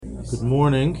Good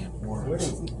morning.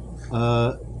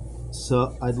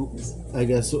 So I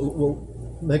guess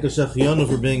we'll make a shachiyanu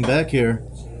for being back here.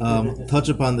 Touch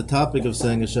upon the topic of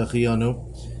saying a shachiyanu.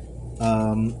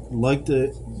 Like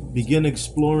to begin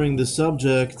exploring the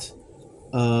subject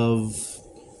of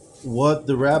what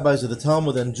the rabbis of the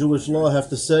Talmud and Jewish law have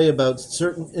to say about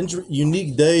certain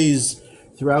unique days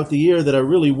throughout the year that are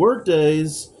really work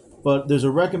days, but there's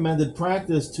a recommended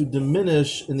practice to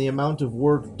diminish in the amount of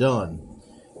work done.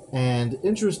 And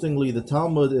interestingly, the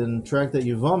Talmud in Tractate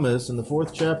Yevmot, in the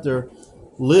 4th chapter,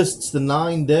 lists the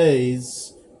 9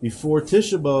 days before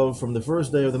Tisha B'Av, from the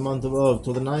first day of the month of Av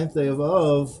till the 9th day of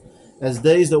Av, as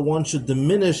days that one should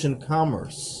diminish in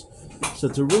commerce. So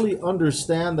to really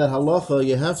understand that halacha,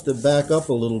 you have to back up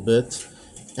a little bit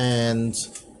and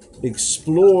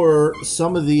explore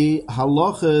some of the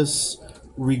halachas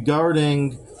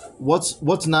regarding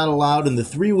what's not allowed in the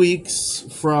 3 weeks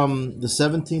from the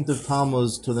 17th of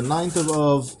Tammuz to the 9th of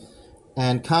Av,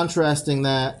 and contrasting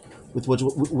that with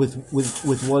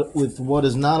what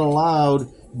is not allowed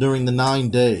during the 9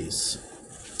 days.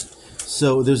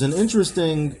 So there's an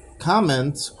interesting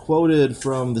comment quoted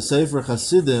from the Sefer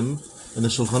Hasidim in the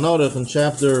Shulchan Aruch in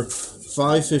chapter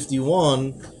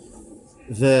 551,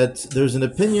 that there's an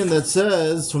opinion that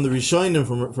says from the Rishonim,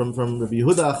 from Rabbi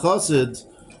Yehuda HaChassid,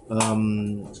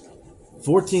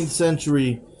 14th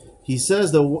century, he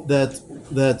says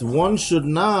that one should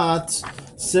not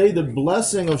say the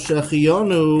blessing of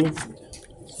Shechiyanu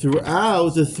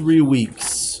throughout the 3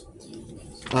 weeks.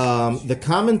 The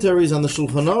commentaries on the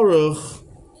Shulchan Aruch,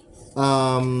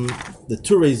 the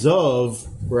Turei Zov,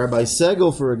 Rabbi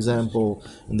Segel, for example,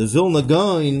 and the Vilna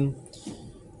Gaon,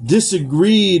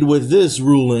 disagreed with this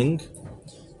ruling,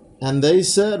 and they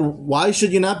said, why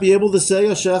should you not be able to say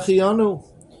a Shechiyanu?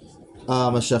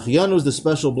 A Shechiyanu is the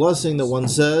special blessing that one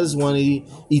says when he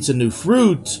eats a new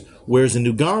fruit, wears a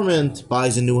new garment,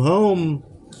 buys a new home.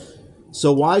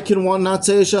 So why can one not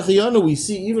say a Shechiyanu? We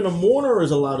see even a mourner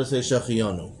is allowed to say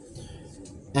Shechiyanu.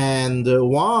 And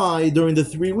why during the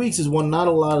 3 weeks is one not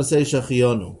allowed to say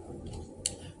Shechiyanu?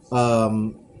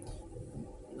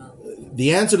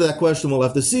 The answer to that question we'll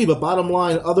have to see, but bottom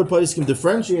line, other places can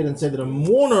differentiate and say that a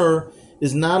mourner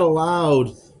is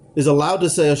allowed to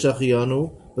say a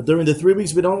Shechiyanu, but during the 3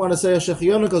 weeks we don't want to say a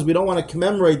Shechiyanu because we don't want to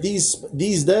commemorate these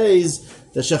days,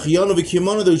 the Shechiyanu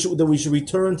v'kimonu, that we should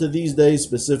return to these days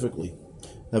specifically.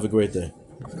 Have a great day.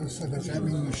 So does that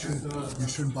mean you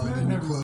should buy the new clothes?